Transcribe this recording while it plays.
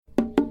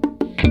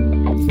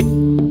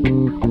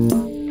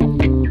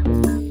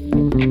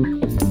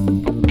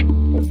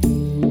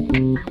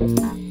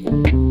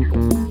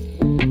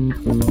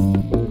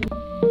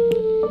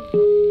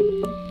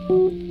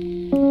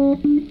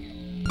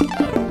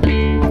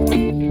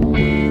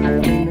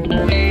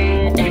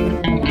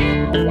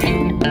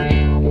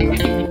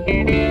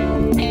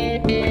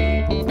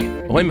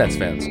Ahoy Mets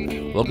fans,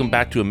 welcome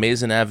back to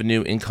Amazing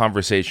Avenue in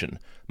Conversation.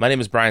 My name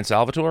is Brian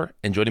Salvatore,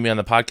 and joining me on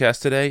the podcast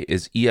today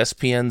is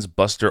ESPN's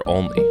Buster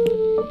Olney.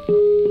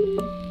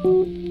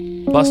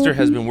 Buster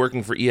has been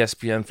working for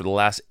ESPN for the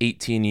last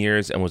 18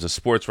 years and was a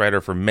sports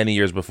writer for many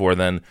years before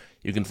then.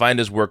 You can find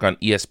his work on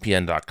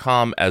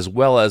ESPN.com as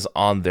well as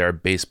on their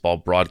baseball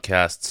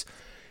broadcasts.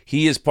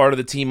 He is part of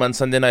the team on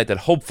Sunday night that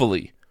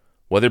hopefully,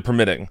 weather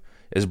permitting,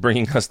 is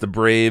bringing us the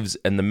Braves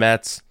and the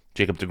Mets.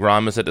 Jacob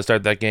deGrom is set to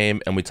start that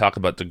game, and we talk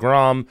about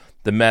deGrom,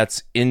 the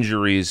Mets,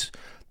 injuries,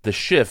 the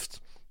shift,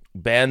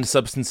 banned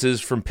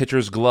substances from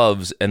pitchers'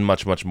 gloves, and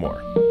much, much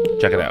more.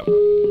 Check it out.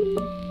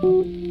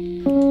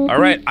 All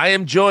right, I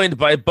am joined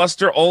by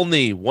Buster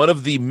Olney, one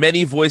of the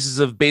many voices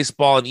of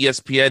baseball on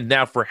ESPN.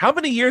 Now, for how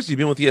many years have you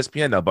been with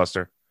ESPN now,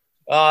 Buster?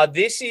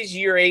 This is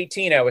year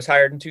 18. I was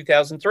hired in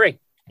 2003.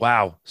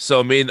 Wow.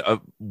 So,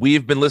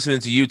 we've been listening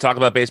to you talk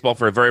about baseball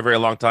for a very, very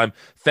long time.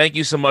 Thank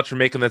you so much for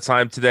making the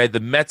time today. The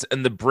Mets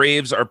and the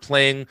Braves are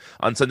playing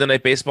on Sunday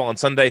Night Baseball on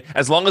Sunday.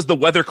 As long as the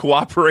weather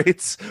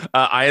cooperates,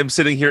 I am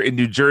sitting here in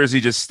New Jersey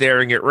just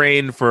staring at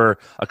rain for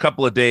a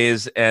couple of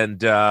days.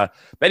 And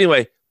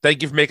anyway,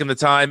 thank you for making the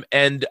time.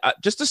 And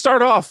just to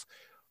start off,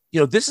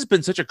 this has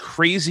been such a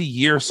crazy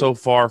year so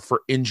far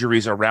for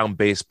injuries around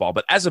baseball.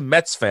 But as a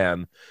Mets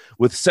fan,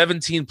 with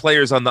 17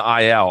 players on the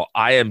IL,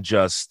 I am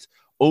just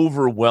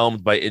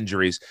overwhelmed by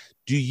injuries.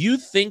 Do you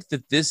think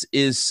that this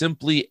is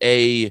simply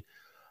an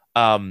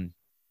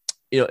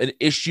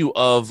issue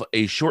of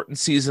a shortened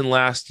season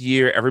last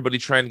year, everybody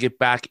trying to get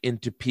back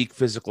into peak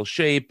physical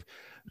shape,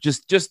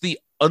 just the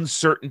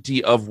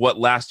uncertainty of what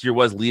last year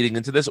was leading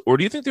into this? Or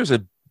do you think there's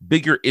a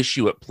bigger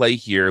issue at play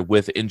here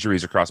with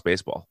injuries across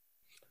baseball?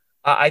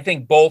 I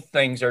think both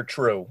things are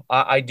true.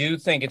 I do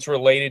think it's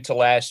related to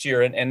last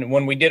year. And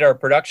when we did our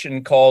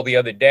production call the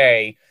other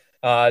day,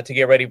 to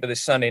get ready for this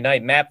Sunday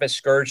night, Matt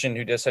Vasgersian,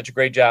 who does such a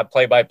great job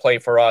play-by-play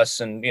for us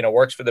and,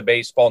 works for the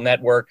Baseball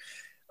Network,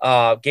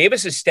 gave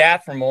us a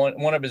stat from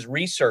one of his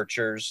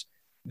researchers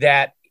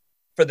that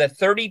for the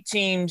 30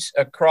 teams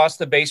across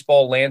the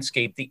baseball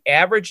landscape, the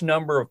average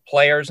number of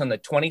players on the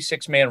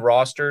 26-man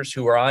rosters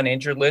who are on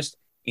injured list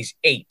is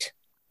 8.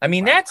 I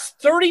mean, that's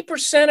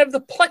 30% of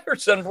the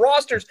players on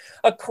rosters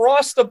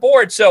across the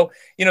board. So,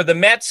 the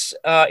Mets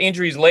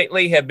injuries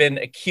lately have been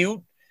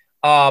acute.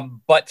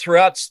 But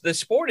throughout the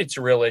sport, it's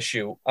a real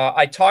issue.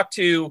 I talked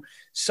to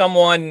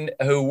someone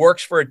who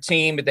works for a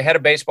team at the head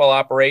of baseball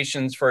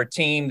operations for a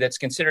team that's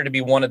considered to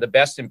be one of the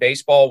best in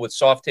baseball with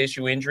soft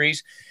tissue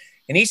injuries.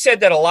 And he said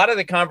that a lot of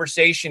the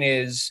conversation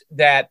is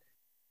that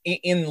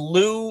in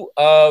lieu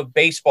of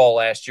baseball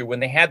last year, when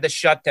they had the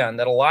shutdown,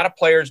 that a lot of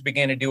players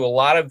began to do a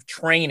lot of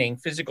training,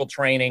 physical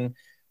training,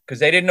 because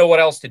they didn't know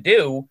what else to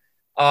do.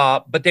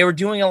 But they were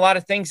doing a lot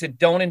of things that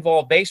don't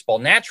involve baseball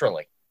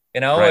naturally.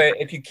 Right.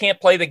 If you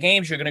can't play the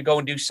games, you're going to go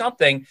and do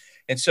something.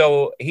 And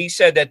so he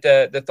said that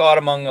the thought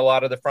among a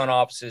lot of the front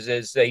offices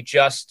is they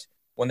just,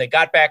 when they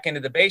got back into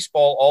the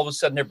baseball, all of a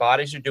sudden their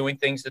bodies are doing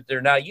things that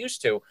they're not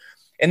used to.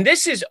 And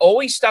this has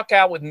always stuck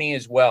out with me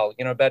as well.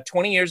 About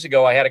 20 years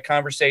ago, I had a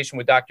conversation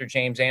with Dr.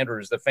 James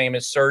Andrews, the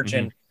famous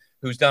surgeon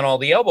who's done all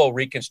the elbow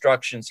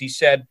reconstructions. He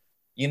said,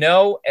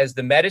 as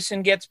the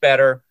medicine gets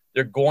better,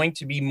 there are going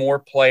to be more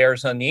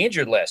players on the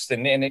injured list.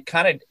 And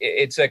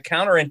it's a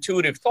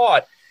counterintuitive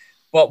thought.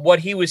 But what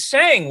he was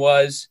saying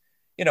was,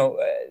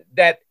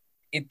 that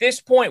at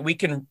this point we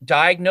can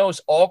diagnose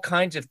all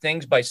kinds of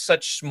things by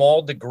such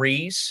small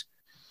degrees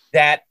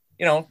that,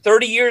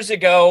 30 years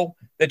ago,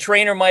 the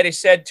trainer might have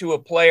said to a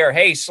player,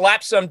 hey,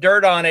 slap some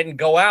dirt on it and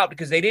go out,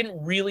 because they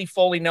didn't really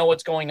fully know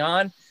what's going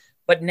on.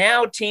 But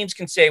now teams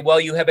can say, well,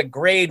 you have a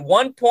grade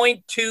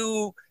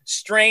 1.2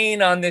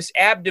 strain on this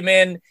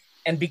abdomen.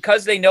 And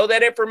because they know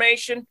that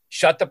information,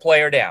 shut the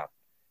player down.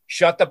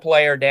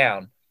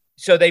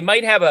 So they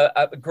might have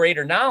a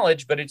greater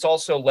knowledge, but it's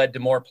also led to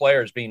more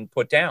players being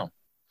put down.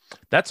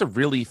 That's a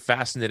really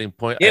fascinating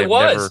point.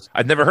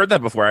 I've never heard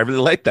that before. I really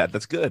like that.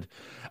 That's good.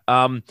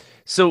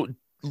 So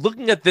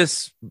looking at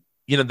this,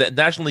 the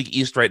National League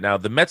East right now,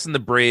 the Mets and the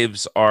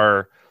Braves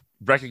are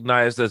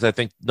recognized as, I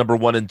think, number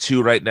 1 and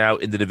 2 right now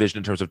in the division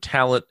in terms of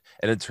talent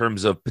and in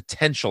terms of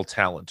potential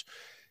talent.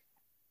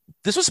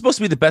 This was supposed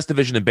to be the best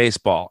division in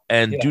baseball,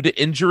 and due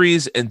to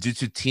injuries and due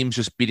to teams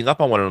just beating up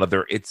on one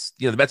another, it's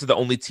the Mets are the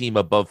only team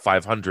above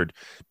 500.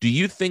 Do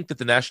you think that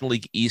the National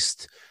League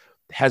East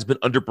has been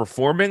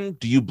underperforming?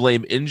 Do you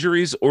blame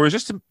injuries, or is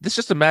this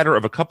just a matter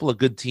of a couple of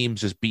good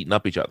teams just beating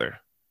up each other?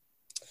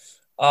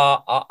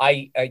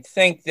 I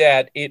think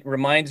that it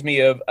reminds me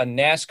of a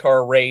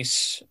NASCAR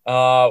race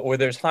where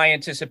there's high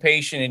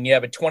anticipation and you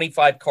have a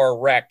 25-car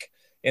wreck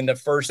in the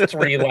first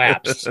 3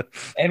 laps.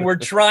 And we're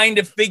trying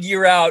to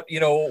figure out,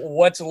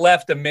 what's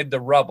left amid the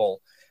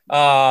rubble.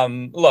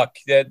 Look,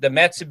 the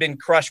Mets have been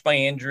crushed by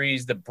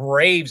injuries. The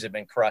Braves have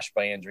been crushed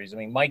by injuries. I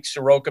mean, Mike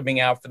Soroka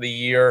being out for the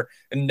year,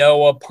 and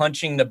Noah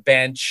punching the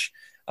bench,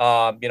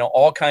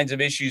 all kinds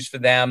of issues for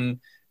them.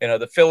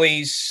 The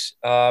Phillies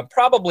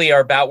probably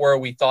are about where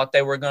we thought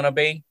they were going to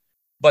be,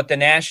 but the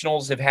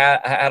Nationals have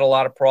had a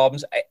lot of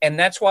problems. And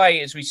that's why,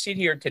 as we sit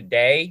here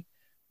today,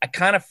 I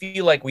kind of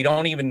feel like we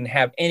don't even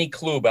have any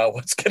clue about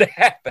what's going to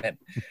happen,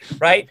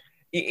 right?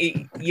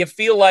 You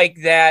feel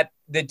like that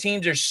the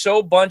teams are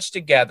so bunched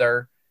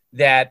together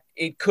that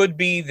it could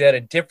be that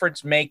a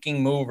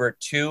difference-making move or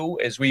two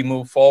as we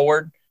move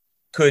forward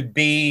could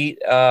be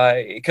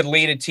it could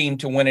lead a team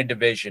to win a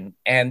division.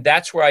 And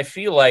that's where I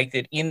feel like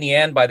that in the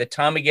end, by the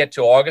time we get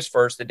to August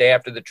 1st, the day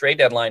after the trade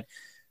deadline,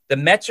 the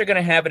Mets are going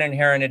to have an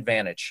inherent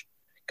advantage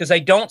because I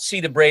don't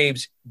see the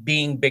Braves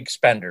being big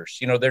spenders.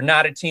 You know, they're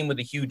not a team with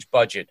a huge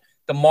budget.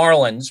 The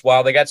Marlins,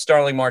 while they got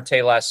Starling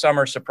Marte last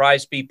summer,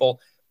 surprised people,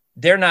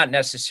 they're not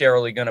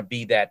necessarily going to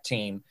be that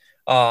team.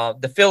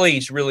 The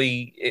Phillies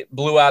really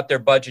blew out their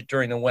budget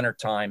during the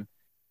wintertime.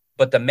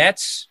 But the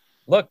Mets,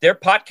 look, they're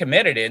pot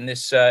committed in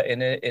this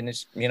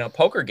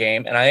poker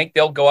game, and I think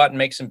they'll go out and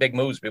make some big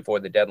moves before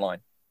the deadline.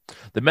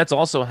 The Mets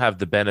also have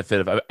the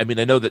benefit of, I mean,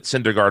 I know that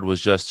Syndergaard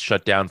was just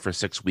shut down for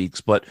 6 weeks,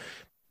 but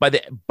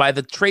by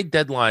the trade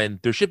deadline,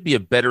 there should be a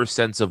better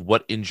sense of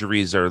what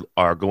injuries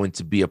are going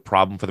to be a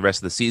problem for the rest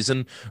of the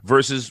season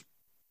versus,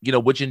 you know,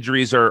 which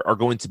injuries are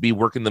going to be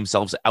working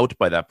themselves out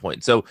by that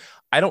point. So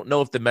I don't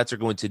know if the Mets are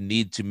going to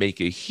need to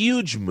make a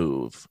huge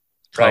move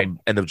come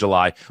end of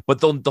July, but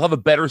they'll have a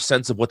better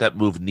sense of what that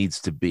move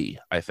needs to be,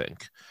 I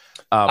think.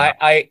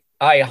 I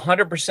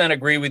 100%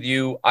 agree with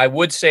you. I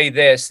would say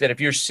this, that if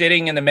you're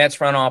sitting in the Mets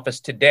front office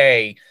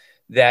today,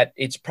 that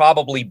it's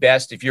probably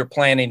best if you're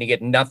planning to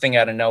get nothing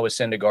out of Noah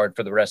Syndergaard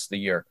for the rest of the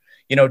year.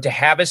 You know, to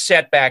have a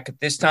setback at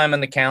this time on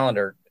the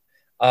calendar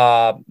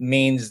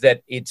means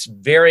that it's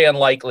very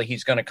unlikely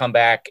he's going to come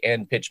back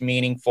and pitch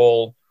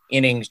meaningful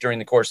innings during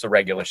the course of the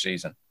regular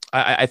season.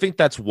 I think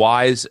that's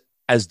wise.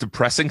 As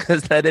depressing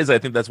as that is, I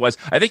think that's wise.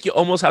 I think you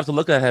almost have to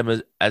look at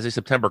him as a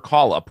September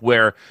call-up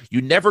where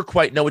you never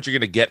quite know what you're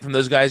going to get from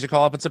those guys you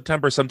call up in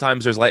September.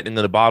 Sometimes there's lightning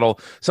in a bottle.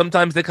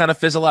 Sometimes they kind of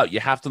fizzle out. You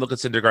have to look at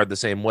Syndergaard the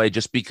same way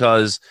just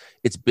because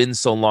it's been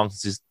so long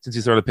since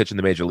he's thrown a pitch in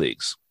the major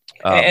leagues.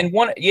 And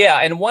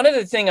one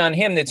other thing on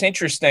him that's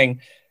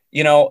interesting,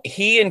 you know,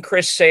 he and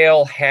Chris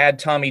Sale had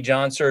Tommy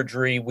John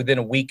surgery within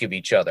a week of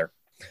each other.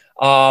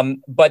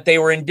 But they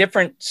were in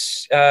different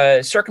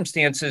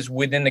circumstances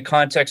within the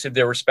context of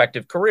their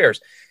respective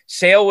careers.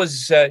 Sale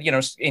was,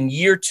 in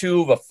year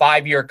 2 of a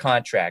 5-year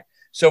contract.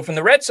 So from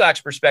the Red Sox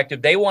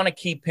perspective, they want to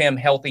keep him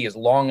healthy as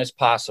long as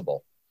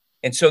possible.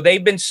 And so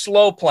they've been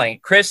slow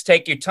playing. Chris,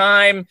 take your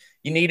time.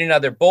 You need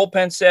another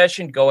bullpen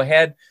session. Go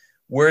ahead.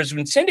 Whereas in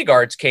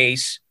Syndergaard's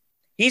case,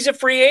 he's a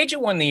free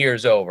agent when the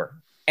year's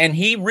over. And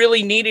he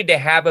really needed to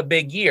have a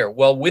big year.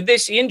 Well, with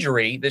this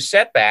injury, the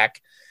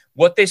setback,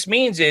 what this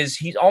means is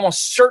he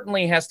almost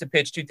certainly has to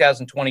pitch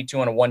 2022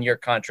 on a 1-year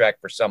contract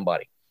for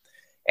somebody.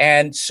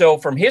 And so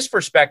from his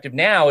perspective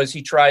now, as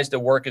he tries to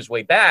work his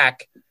way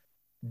back,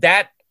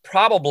 that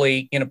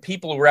probably,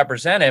 people who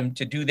represent him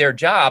to do their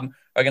job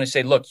are going to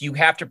say, look, you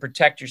have to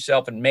protect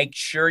yourself and make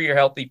sure you're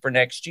healthy for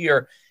next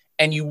year.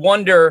 And you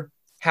wonder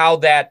how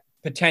that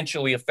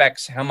potentially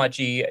affects how much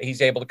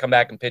he's able to come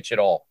back and pitch at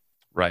all.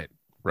 Right.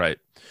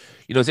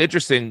 You know, it's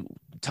interesting.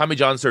 Tommy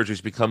John surgery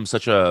has become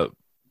such a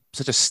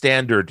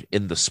standard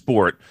in the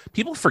sport.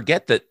 People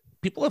forget that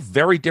people have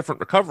very different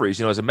recoveries.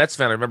 You know, as a Mets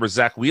fan, I remember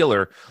Zach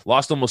Wheeler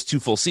lost almost 2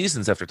 full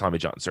seasons after Tommy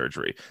John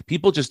surgery.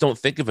 People just don't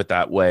think of it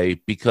that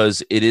way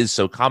because it is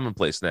so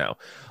commonplace now.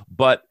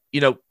 But,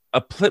 you know,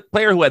 a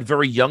player who had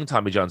very young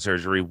Tommy John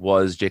surgery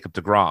was Jacob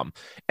deGrom.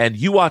 And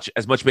you watch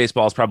as much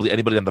baseball as probably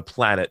anybody on the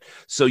planet.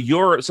 So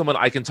you're someone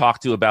I can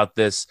talk to about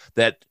this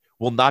that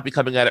will not be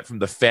coming at it from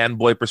the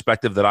fanboy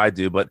perspective that I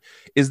do, but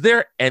is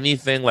there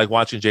anything like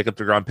watching Jacob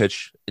deGrom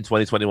pitch in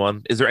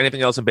 2021? Is there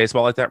anything else in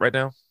baseball like that right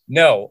now?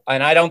 No,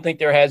 and I don't think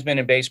there has been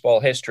in baseball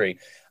history.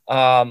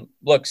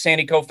 Look,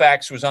 Sandy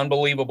Koufax was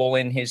unbelievable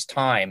in his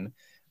time.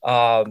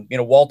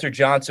 Walter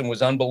Johnson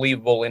was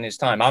unbelievable in his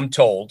time. I'm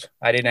told.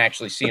 I didn't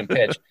actually see him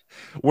pitch.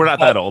 We're not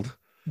that old.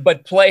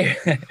 But players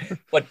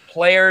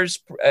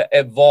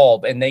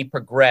evolve and they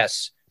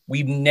progress.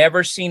 We've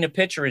never seen a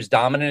pitcher as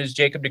dominant as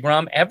Jacob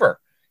deGrom ever.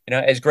 You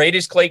know, as great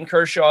as Clayton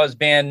Kershaw has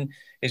been,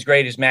 as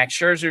great as Max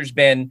Scherzer's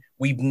been,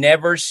 we've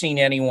never seen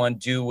anyone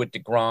do what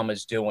deGrom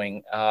is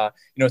doing.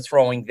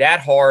 Throwing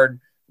that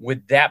hard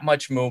with that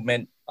much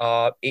movement,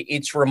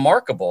 it's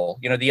remarkable.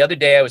 You know, the other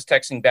day I was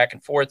texting back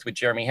and forth with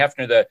Jeremy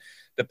Hefner,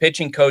 the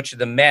pitching coach of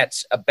the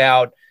Mets,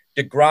 about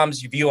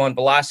deGrom's view on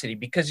velocity,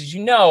 because as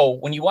you know,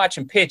 when you watch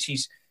him pitch,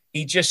 he's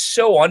just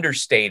so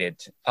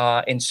understated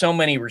in so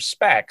many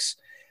respects.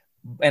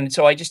 And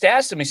so I just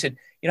asked him, he said,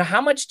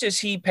 how much does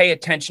he pay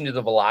attention to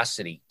the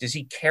velocity? Does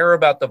he care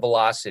about the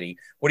velocity?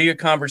 What are your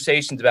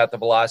conversations about the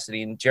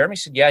velocity? And Jeremy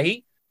said, yeah,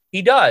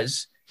 he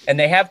does. And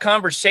they have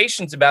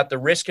conversations about the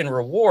risk and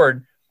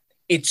reward.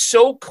 It's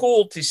so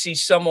cool to see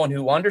someone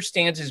who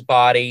understands his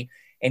body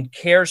and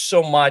cares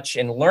so much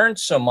and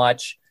learns so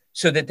much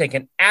so that they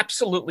can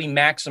absolutely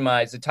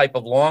maximize the type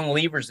of long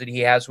levers that he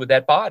has with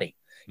that body.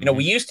 You know,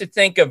 we used to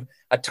think of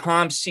a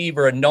Tom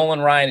Seaver, a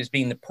Nolan Ryan as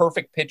being the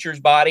perfect pitcher's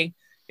body.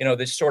 You know,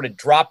 this sort of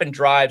drop and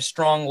drive,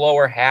 strong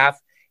lower half.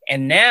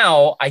 And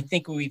now I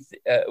think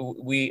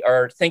we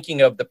are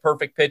thinking of the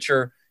perfect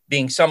pitcher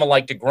being someone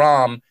like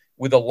deGrom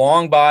with the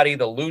long body,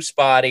 the loose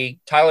body.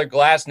 Tyler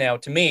Glasnow,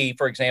 to me,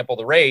 for example,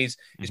 the Rays,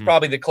 is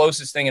probably the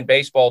closest thing in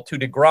baseball to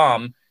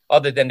DeGrom,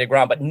 other than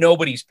DeGrom, but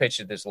nobody's pitched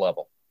at this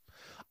level.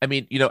 I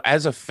mean,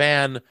 as a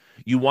fan,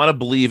 you want to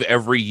believe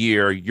every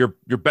year your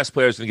best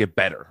player is going to get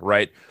better,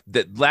 right?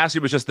 That last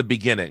year was just the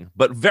beginning,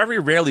 but very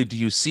rarely do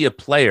you see a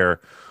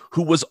player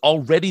who was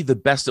already the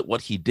best at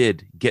what he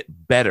did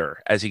get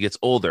better as he gets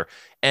older.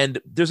 And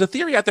there's a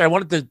theory out there I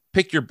wanted to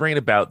pick your brain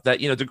about that,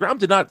 DeGrom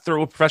did not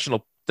throw a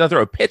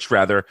pitch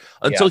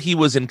until he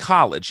was in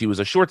college. He was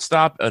a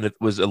shortstop and it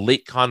was a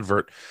late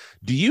convert.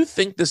 Do you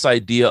think this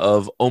idea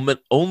of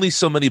only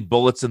so many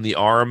bullets in the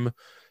arm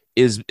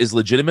is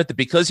legitimate, that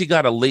because he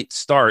got a late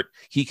start,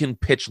 he can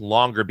pitch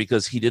longer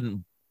because he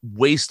didn't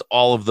waste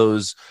all of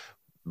those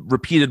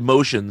repeated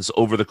motions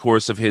over the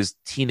course of his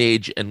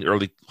teenage and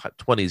early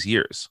 20s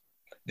years?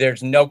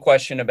 There's no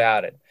question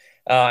about it.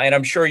 And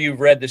I'm sure you've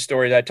read the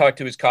story. I talked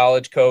to his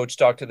college coach,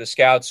 talked to the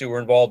scouts who were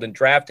involved in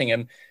drafting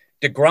him.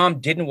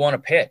 DeGrom didn't want to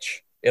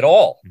pitch at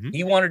all.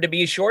 He wanted to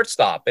be a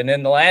shortstop. And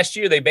in the last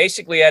year, they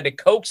basically had to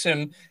coax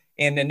him.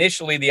 And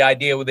initially the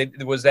idea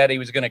was that he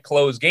was going to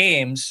close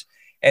games.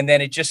 And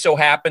then it just so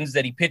happens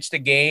that he pitched a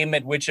game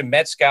at which a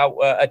Met scout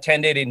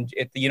attended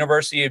at the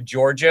University of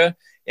Georgia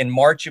in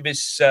March of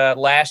his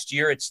last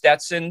year at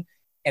Stetson.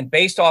 And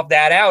based off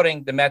that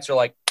outing, the Mets are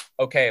like,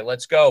 okay,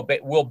 let's go.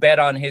 But we'll bet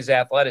on his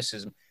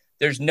athleticism.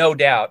 There's no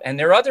doubt. And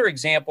there are other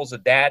examples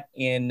of that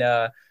in,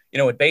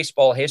 in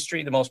baseball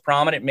history. The most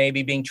prominent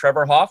maybe being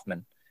Trevor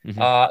Hoffman,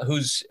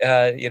 who's,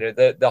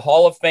 the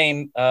Hall of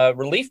Fame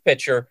relief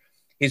pitcher.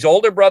 His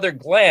older brother,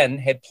 Glenn,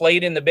 had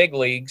played in the big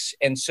leagues.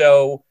 And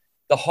so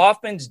the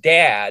Hoffman's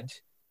dad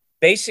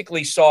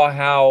basically saw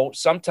how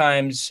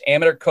sometimes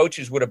amateur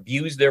coaches would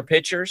abuse their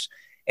pitchers.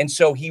 And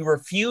so he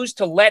refused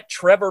to let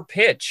Trevor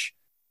pitch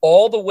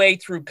all the way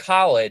through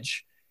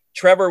college.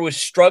 Trevor was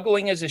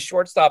struggling as a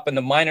shortstop in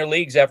the minor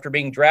leagues after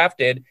being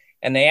drafted.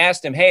 And they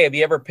asked him, hey, have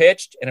you ever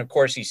pitched? And of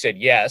course he said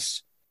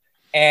yes.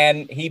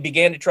 And he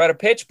began to try to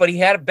pitch, but he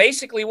had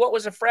basically what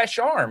was a fresh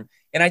arm.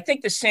 And I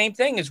think the same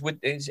thing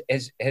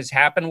has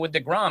happened with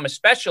DeGrom,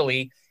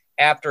 especially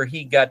after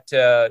he got,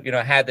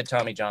 had the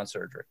Tommy John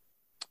surgery.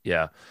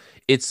 Yeah,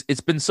 it's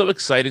been so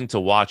exciting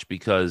to watch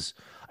because,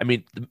 I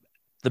mean,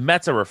 the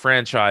Mets are a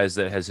franchise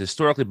that has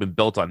historically been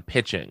built on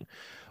pitching.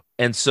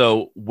 And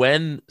so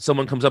when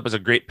someone comes up as a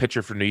great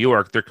pitcher for New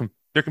York,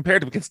 they're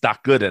compared against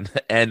Doc Gooden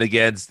and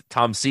against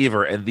Tom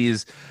Seaver and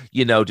these,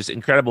 just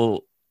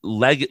incredible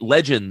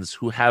legends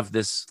who have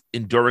this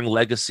enduring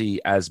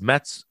legacy as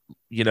Mets,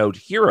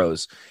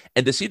 heroes.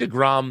 And to see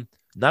DeGrom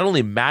not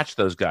only match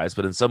those guys,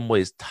 but in some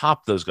ways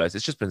top those guys,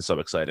 it's just been so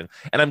exciting.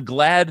 And I'm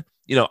glad,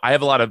 I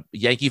have a lot of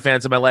Yankee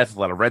fans in my life, a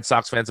lot of Red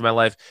Sox fans in my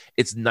life.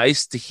 It's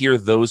nice to hear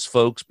those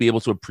folks be able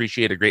to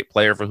appreciate a great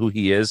player for who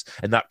he is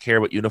and not care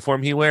what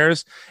uniform he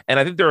wears. And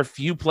I think there are a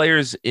few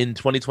players in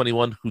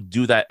 2021 who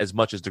do that as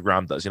much as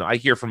DeGrom does. I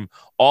hear from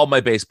all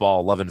my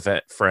baseball loving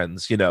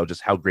friends,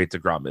 just how great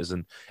DeGrom is.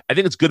 And I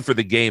think it's good for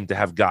the game to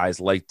have guys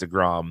like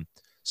DeGrom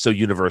so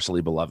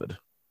universally beloved.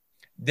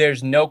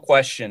 There's no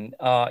question.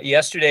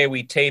 Yesterday,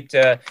 we taped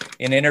an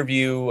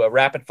interview, a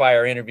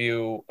rapid-fire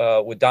interview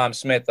with Dom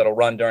Smith that'll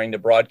run during the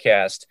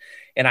broadcast.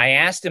 And I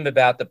asked him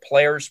about the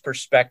player's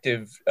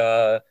perspective,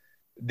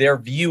 their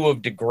view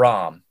of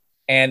DeGrom.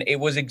 And it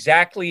was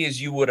exactly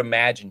as you would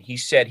imagine. He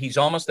said he's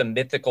almost a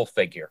mythical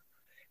figure.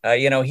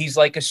 He's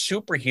like a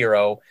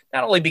superhero,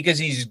 not only because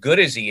he's as good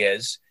as he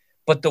is,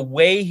 but the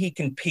way he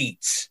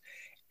competes.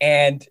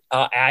 And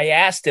I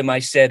asked him, I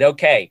said,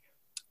 okay,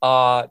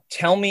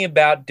 tell me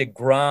about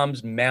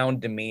DeGrom's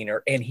mound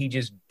demeanor. And he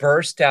just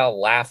burst out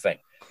laughing.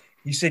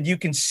 He said, you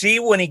can see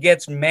when he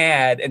gets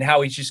mad and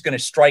how he's just going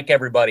to strike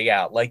everybody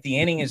out. Like the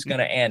inning is going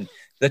to end.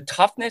 The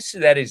toughness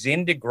that is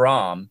in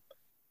DeGrom,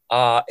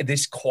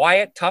 this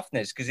quiet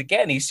toughness, because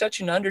again, he's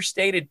such an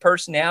understated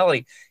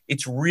personality.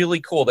 It's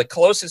really cool. The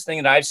closest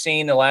thing that I've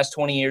seen in the last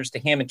 20 years to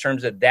him in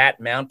terms of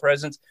that mound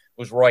presence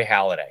was Roy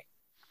Halladay.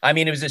 I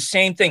mean, it was the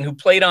same thing, who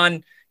played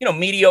on,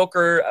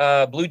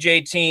 mediocre Blue Jay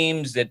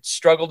teams that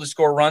struggled to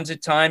score runs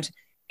at times,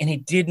 and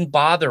it didn't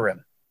bother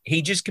him.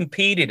 He just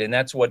competed, and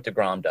that's what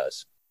DeGrom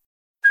does.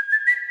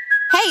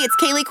 Hey, it's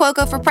Kaylee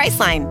Cuoco for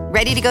Priceline.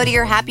 Ready to go to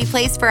your happy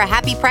place for a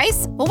happy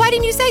price? Well, why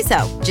didn't you say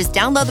so? Just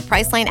download the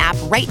Priceline app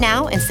right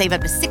now and save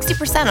up to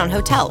 60% on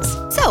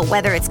hotels. So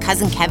whether it's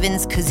Cousin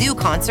Kevin's Kazoo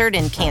Concert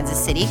in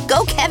Kansas City,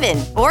 go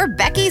Kevin, or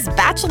Becky's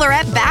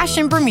Bachelorette Bash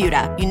in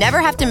Bermuda, you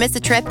never have to miss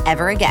a trip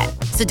ever again.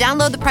 So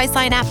download the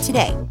Priceline app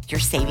today. Your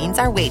savings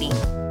are waiting.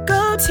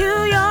 Go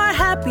to your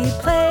happy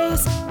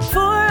place for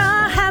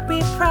a happy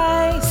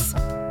price.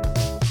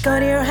 Go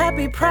to your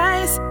happy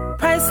price,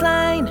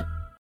 Priceline.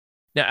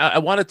 Now, I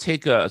want to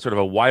take a sort of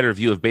a wider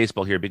view of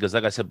baseball here because,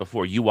 like I said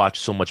before, you watch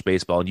so much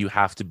baseball and you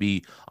have to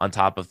be on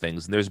top of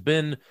things. And there's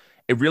been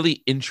a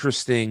really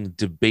interesting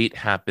debate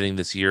happening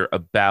this year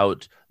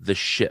about the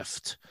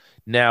shift.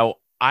 Now,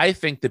 I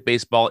think that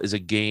baseball is a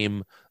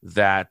game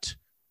that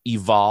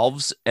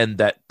evolves and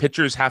that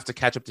pitchers have to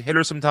catch up to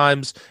hitters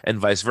sometimes and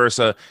vice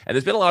versa. And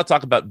there's been a lot of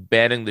talk about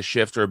banning the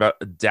shift or about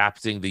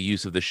adapting the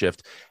use of the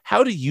shift.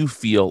 How do you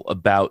feel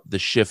about the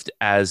shift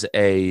as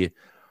do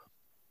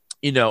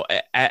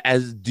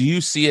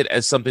you see it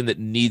as something that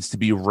needs to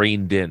be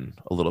reined in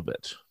a little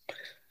bit?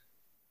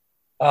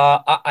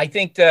 I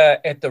think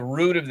at the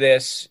root of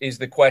this is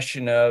the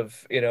question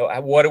of,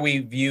 what do we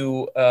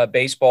view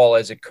baseball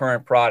as a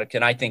current product?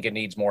 And I think it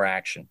needs more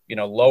action.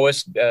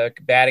 Lowest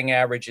batting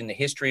average in the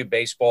history of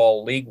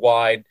baseball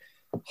league-wide,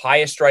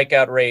 highest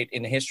strikeout rate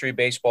in the history of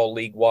baseball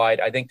league-wide.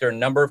 I think there are a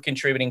number of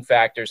contributing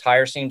factors,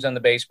 higher seams on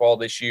the baseball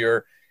this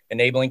year,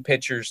 enabling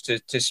pitchers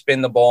to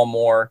spin the ball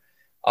more.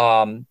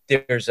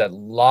 There's a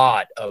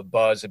lot of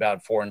buzz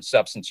about foreign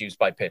substance use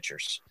by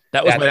pitchers.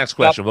 That was my next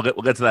question. We'll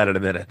get to that in a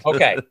minute.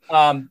 Okay.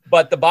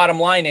 But the bottom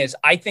line is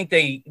I think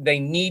they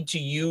need to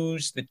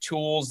use the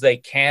tools they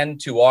can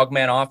to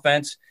augment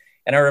offense.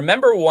 And I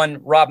remember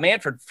when Rob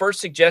Manfred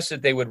first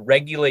suggested they would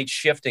regulate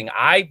shifting,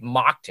 I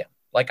mocked him.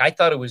 Like, I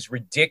thought it was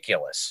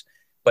ridiculous.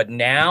 But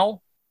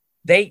now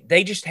they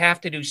just have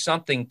to do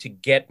something to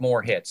get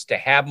more hits, to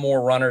have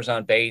more runners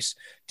on base,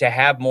 to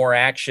have more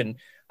action.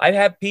 I've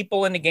had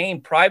people in the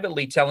game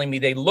privately telling me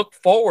they look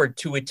forward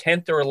to a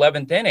 10th or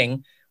 11th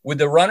inning with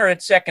the runner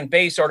at second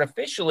base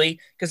artificially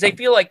because they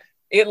feel like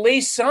at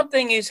least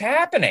something is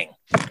happening,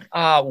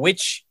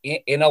 which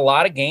in a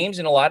lot of games,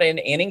 in a lot of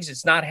innings,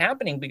 it's not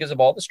happening because of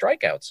all the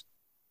strikeouts.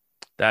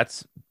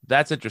 That's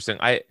interesting.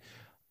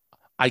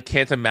 I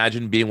can't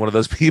imagine being one of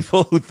those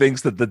people who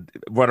thinks that the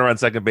runner on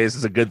second base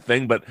is a good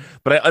thing, but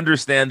I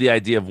understand the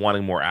idea of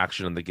wanting more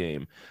action in the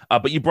game.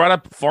 But you brought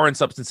up foreign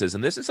substances,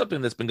 and this is something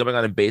that's been going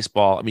on in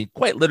baseball. I mean,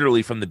 quite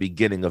literally from the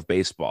beginning of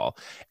baseball.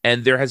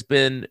 And there has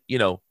been,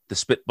 the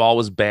spitball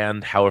was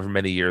banned however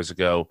many years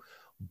ago,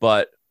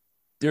 but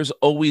there's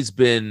always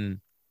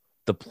been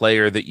the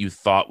player that you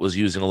thought was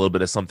using a little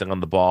bit of something on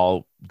the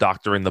ball,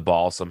 doctoring the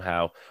ball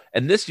somehow.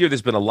 And this year,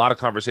 there's been a lot of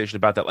conversation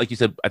about that. Like you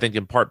said, I think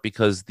in part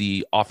because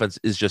the offense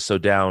is just so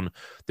down,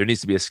 there needs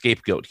to be a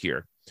scapegoat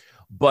here.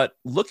 But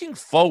looking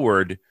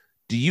forward,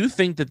 do you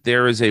think that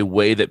there is a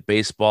way that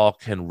baseball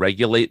can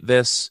regulate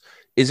this?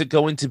 Is it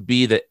going to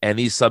be that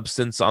any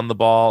substance on the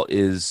ball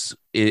is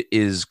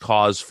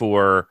cause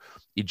for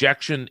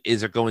ejection?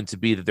 Is it going to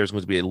be that there's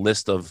going to be a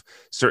list of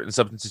certain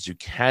substances you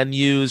can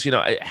use?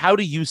 How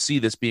do you see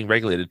this being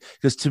regulated?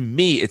 Because to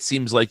me, it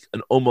seems like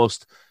an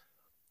almost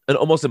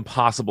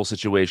impossible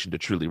situation to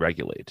truly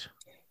regulate.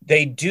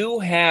 They do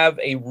have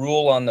a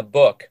rule on the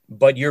book,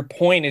 but your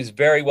point is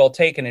very well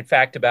taken. In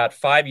fact, about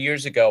 5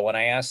 years ago, when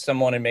I asked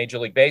someone in Major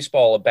League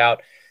Baseball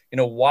about,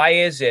 why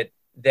is it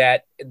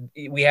that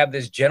we have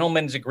this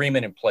gentleman's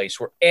agreement in place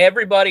where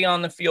everybody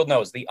on the field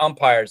knows, the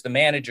umpires, the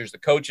managers, the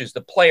coaches,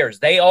 the players,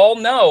 they all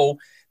know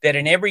that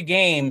in every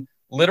game,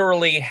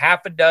 literally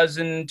half a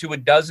dozen to a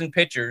dozen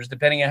pitchers,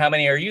 depending on how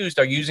many are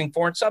using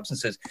foreign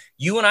substances.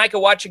 You and I could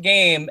watch a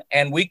game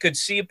and we could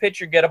see a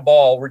pitcher get a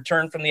ball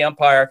returned from the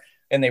umpire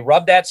and they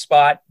rub that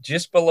spot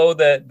just below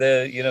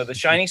the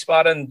shiny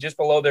spot and just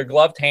below their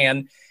gloved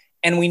hand.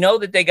 And we know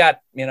that they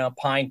got,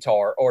 pine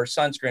tar or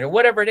sunscreen or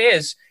whatever it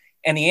is.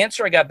 And the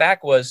answer I got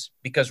back was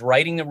because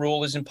writing the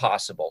rule is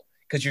impossible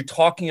because you're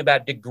talking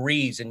about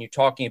degrees and you're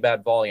talking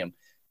about volume.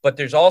 But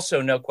there's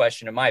also no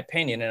question, in my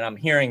opinion, and I'm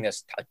hearing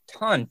this a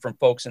ton from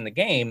folks in the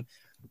game,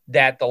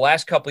 that the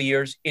last couple of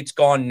years, it's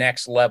gone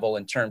next level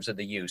in terms of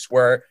the use.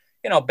 Where,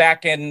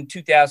 back in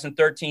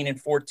 2013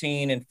 and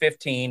 14 and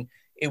 15,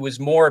 it was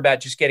more about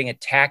just getting a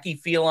tacky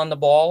feel on the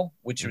ball,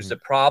 which was the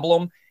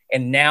problem.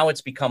 And now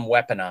it's become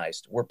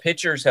weaponized, where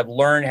pitchers have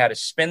learned how to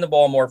spin the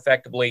ball more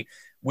effectively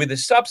with a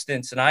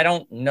substance. And I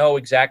don't know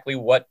exactly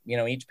what,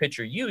 each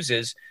pitcher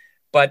uses.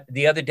 But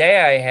the other day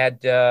I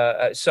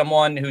had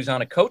someone who's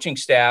on a coaching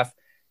staff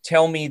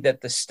tell me that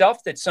the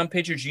stuff that some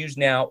pitchers use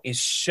now is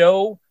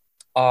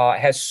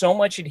has so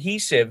much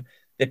adhesive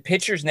that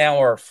pitchers now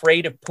are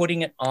afraid of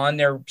putting it on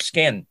their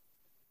skin,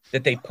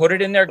 that they put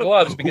it in their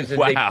gloves because if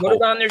they put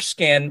it on their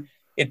skin,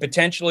 it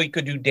potentially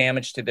could do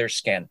damage to their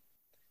skin.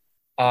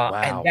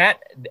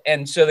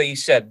 And so he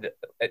said,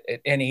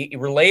 and he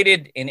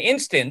related an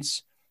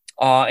instance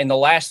in the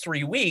last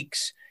 3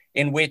 weeks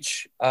in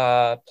which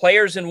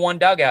players in one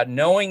dugout,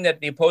 knowing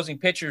that the opposing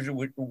pitcher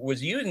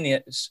was using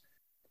this,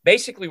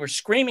 basically were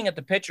screaming at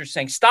the pitcher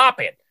saying, stop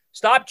it,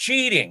 stop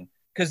cheating,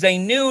 because they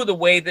knew the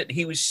way that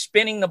he was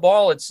spinning the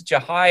ball at such a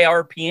high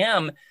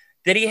RPM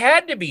that he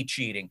had to be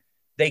cheating.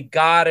 They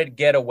got to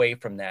get away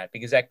from that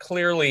because that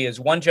clearly, as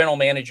one general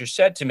manager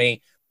said to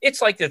me,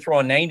 it's like they're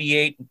throwing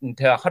 98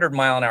 to 100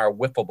 mile an hour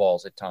wiffle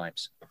balls at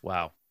times.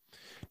 Wow.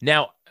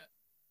 Now,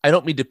 I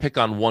don't mean to pick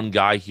on one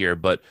guy here,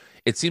 but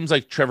it seems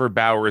like Trevor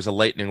Bauer is a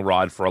lightning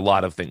rod for a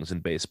lot of things in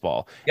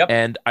baseball. Yep.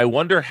 And I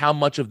wonder how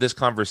much of this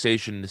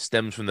conversation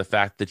stems from the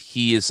fact that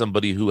he is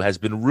somebody who has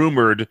been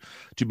rumored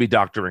to be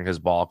doctoring his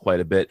ball quite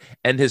a bit,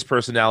 and his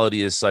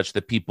personality is such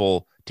that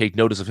people take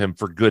notice of him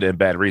for good and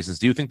bad reasons.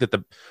 Do you think that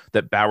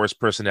that Bauer's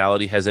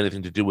personality has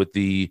anything to do with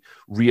the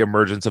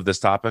reemergence of this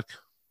topic?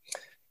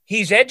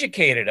 He's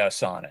educated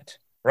us on it,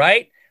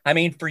 right? I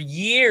mean, for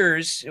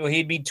years,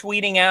 he'd be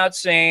tweeting out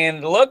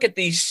saying, look at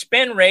these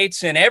spin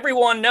rates, and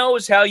everyone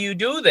knows how you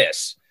do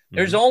this.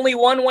 There's only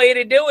one way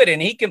to do it.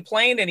 And he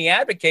complained and he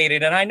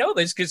advocated. And I know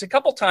this because a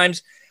couple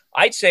times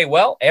I'd say,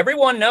 well,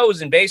 everyone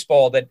knows in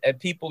baseball that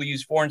people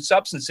use foreign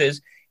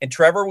substances. And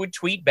Trevor would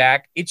tweet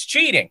back, it's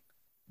cheating.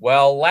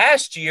 Well,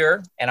 last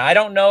year, and I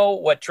don't know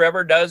what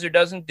Trevor does or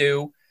doesn't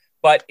do,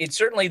 but it's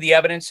certainly the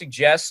evidence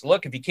suggests,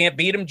 look, if you can't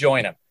beat him,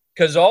 join him.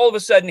 Because all of a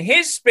sudden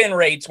his spin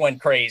rates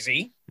went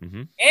crazy.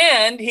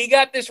 And he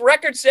got this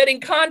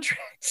record-setting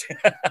contract.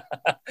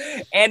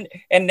 and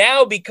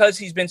now because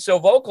he's been so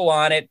vocal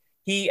on it,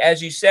 he,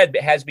 as you said,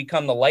 has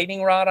become the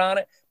lightning rod on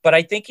it. But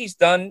I think he's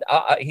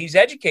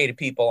educated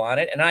people on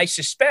it. And I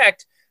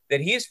suspect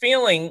that his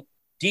feeling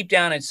deep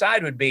down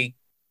inside would be,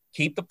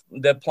 keep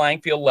the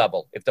playing field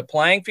level. If the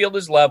playing field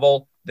is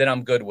level, then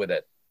I'm good with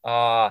it.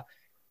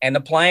 And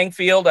the playing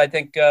field, I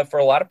think, for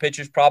a lot of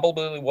pitchers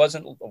probably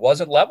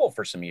wasn't level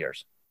for some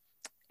years.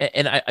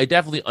 And I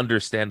definitely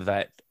understand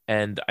that.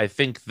 And I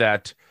think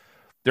that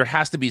there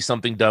has to be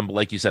something done. But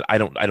like you said, I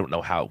don't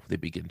know how they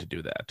begin to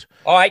do that.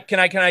 All right. Can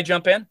I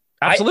jump in?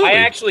 Absolutely. I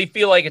actually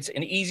feel like it's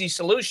an easy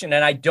solution.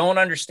 And I don't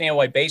understand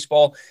why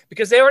baseball,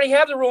 because they already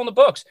have the rule in the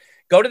books.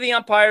 Go to the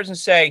umpires and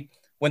say,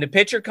 when the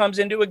pitcher comes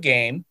into a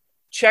game,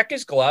 check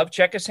his glove,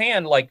 check his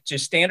hand, like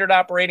just standard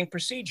operating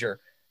procedure.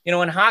 You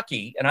know, in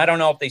hockey, and I don't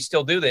know if they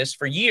still do this,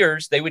 for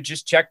years, they would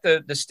just check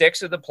the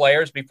sticks of the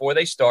players before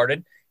they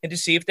started and to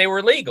see if they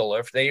were legal or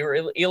if they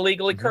were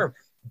illegally curved.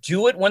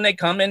 Do it when they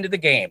come into the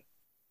game.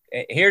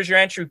 Here's your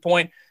entry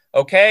point.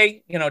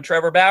 Okay,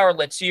 Trevor Bauer,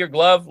 let's see your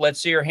glove. Let's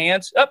see your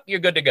hands. You're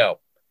good to go.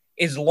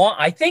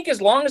 I think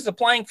as long as the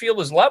playing field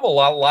is level,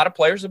 a lot of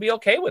players will be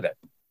okay with it.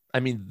 I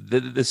mean,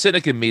 the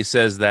cynic in me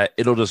says that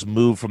it'll just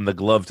move from the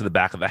glove to the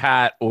back of the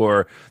hat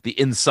or the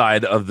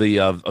inside of the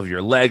of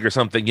your leg or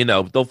something.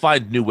 They'll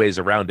find new ways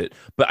around it.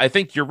 But I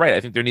think you're right. I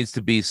think there needs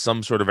to be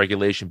some sort of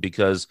regulation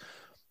because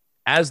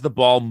as the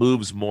ball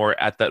moves more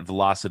at that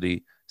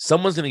velocity,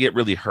 someone's going to get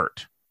really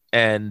hurt.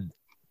 And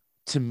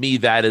to me,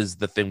 that is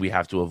the thing we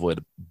have to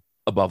avoid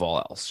above all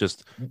else,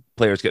 just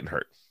players getting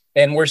hurt.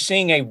 And we're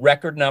seeing a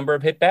record number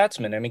of hit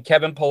batsmen. I mean,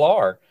 Kevin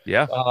Pillar,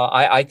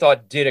 I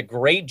thought did a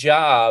great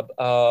job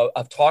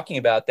of talking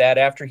about that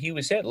after he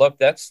was hit. Look,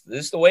 this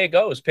is the way it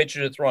goes.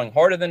 Pitchers are throwing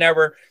harder than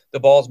ever. The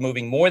ball's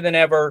moving more than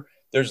ever.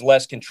 There's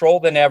less control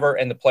than ever,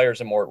 and the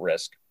players are more at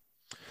risk.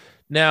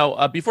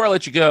 Now, before I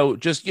let you go,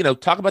 just,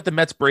 talk about the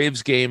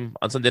Mets-Braves game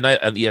on Sunday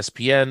night on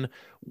ESPN.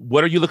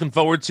 What are you looking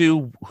forward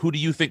to? Who do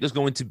you think is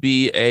going to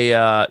be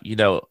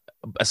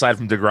aside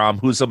from DeGrom,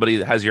 who's somebody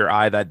that has your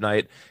eye that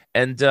night?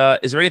 And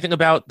is there anything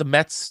about the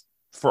Mets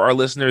for our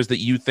listeners that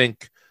you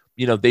think,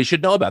 they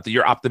should know about, that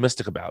you're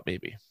optimistic about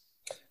maybe?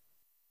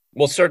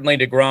 Well, certainly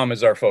DeGrom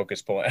is our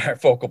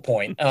focal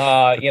point.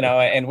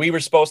 And we were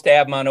supposed to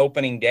have him on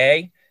opening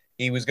day.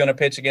 He was going to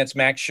pitch against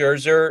Max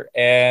Scherzer,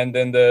 and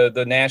then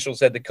the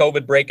Nationals had the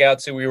COVID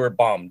breakout, so we were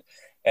bummed.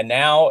 And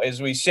now,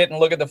 as we sit and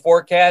look at the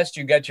forecast,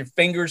 you got your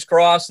fingers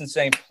crossed and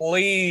saying,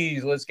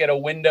 please, let's get a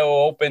window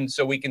open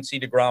so we can see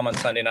DeGrom on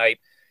Sunday night.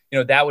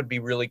 That would be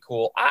really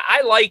cool.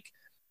 I like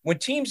when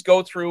teams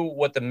go through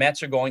what the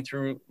Mets are going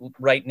through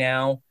right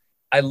now.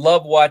 I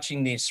love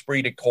watching the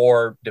esprit de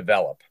corps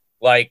develop.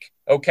 Like,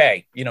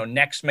 okay,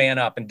 next man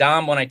up. And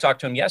Dom, when I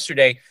talked to him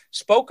yesterday,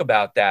 spoke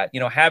about that,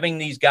 having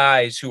these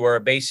guys who are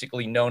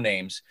basically no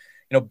names.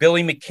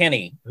 Billy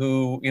McKinney,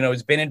 who,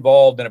 has been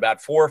involved in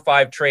about 4 or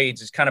 5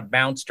 trades, has kind of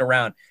bounced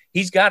around.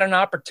 He's got an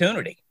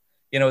opportunity.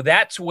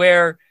 That's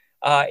where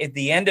at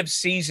the end of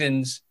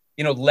seasons,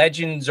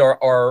 legends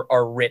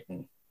are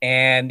written.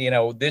 And,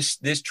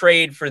 this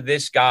trade for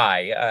this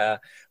guy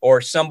or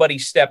somebody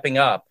stepping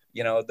up,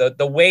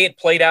 the way it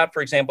played out,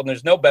 for example, and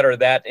there's no better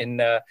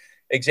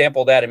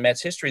example of that in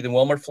Mets history than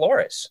Wilmer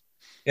Flores,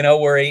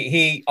 where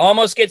he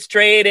almost gets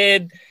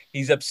traded.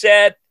 He's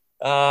upset.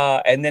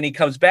 And then he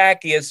comes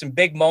back. He has some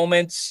big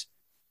moments.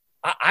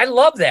 I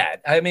love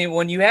that. I mean,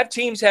 when you have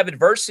teams have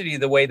adversity,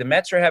 the way the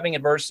Mets are having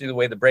adversity, the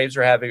way the Braves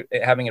are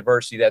having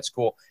adversity, that's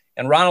cool.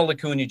 And Ronald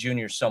Acuna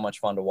Jr. is so much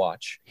fun to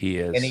watch. He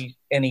is.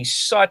 And he's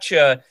such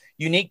a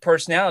unique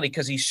personality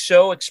because he's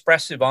so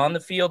expressive on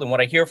the field. And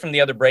what I hear from the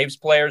other Braves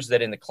players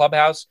that in the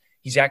clubhouse,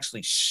 he's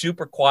actually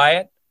super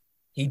quiet.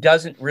 He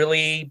doesn't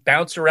really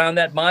bounce around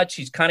that much.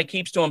 He kind of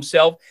keeps to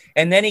himself.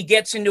 And then he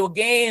gets into a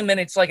game and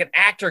it's like an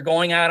actor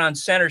going out on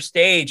center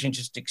stage and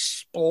just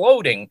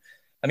exploding.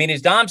 I mean,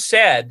 as Dom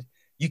said,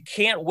 you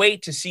can't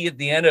wait to see at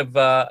the end of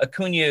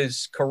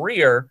Acuna's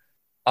career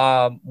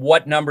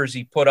what numbers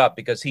he put up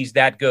because he's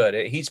that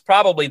good. He's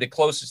probably the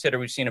closest hitter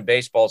we've seen in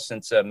baseball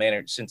since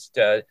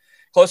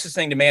closest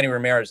thing to Manny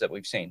Ramirez that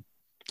we've seen.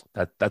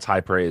 That's high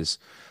praise.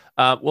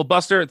 Well,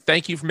 Buster,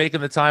 thank you for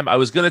making the time. I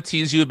was going to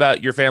tease you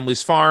about your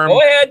family's farm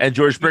and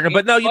George Springer,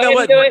 but no, you know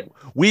what?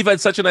 We've had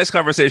such a nice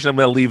conversation. I'm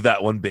going to leave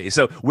that one be.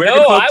 So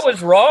I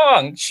was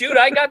wrong. Shoot,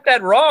 I got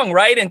that wrong,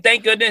 right? And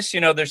thank goodness,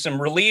 there's some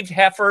relieved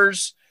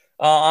heifers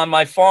on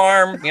my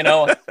farm. There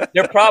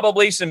are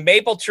probably some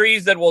maple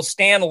trees that will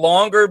stand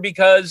longer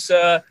because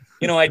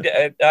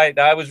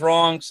I was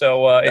wrong,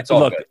 so it's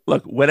all good.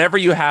 Look, whenever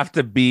you have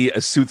to be a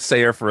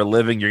soothsayer for a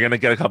living, you're going to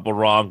get a couple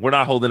wrong. We're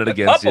not holding it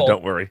against you.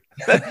 Don't worry.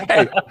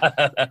 Hey,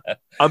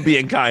 I'm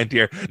being kind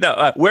here.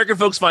 Now, where can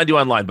folks find you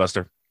online,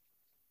 Buster?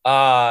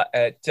 Write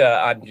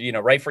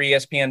for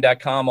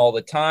ESPN.com all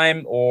the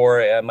time,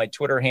 or my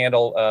Twitter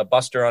handle,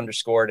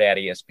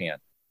 Buster_@ESPN.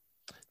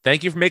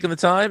 Thank you for making the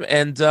time,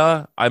 and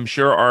I'm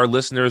sure our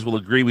listeners will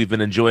agree we've been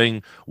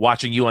enjoying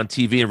watching you on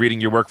TV and reading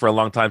your work for a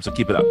long time, so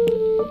keep it up.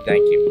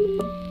 Thank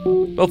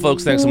you. Well,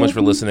 folks, thanks so much for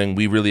listening.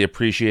 We really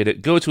appreciate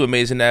it. Go to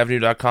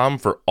AmazingAvenue.com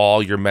for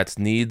all your Mets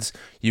needs.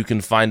 You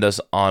can find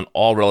us on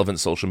all relevant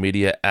social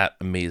media at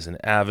Amazing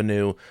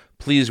Avenue.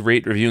 Please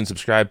rate, review, and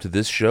subscribe to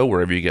this show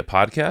wherever you get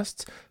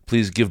podcasts.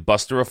 Please give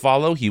Buster a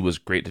follow. He was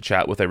great to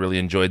chat with. I really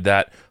enjoyed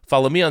that.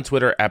 Follow me on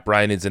Twitter at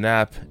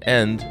BrianNeedsAnApp.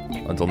 And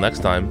until next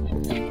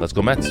time, let's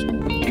go Mets.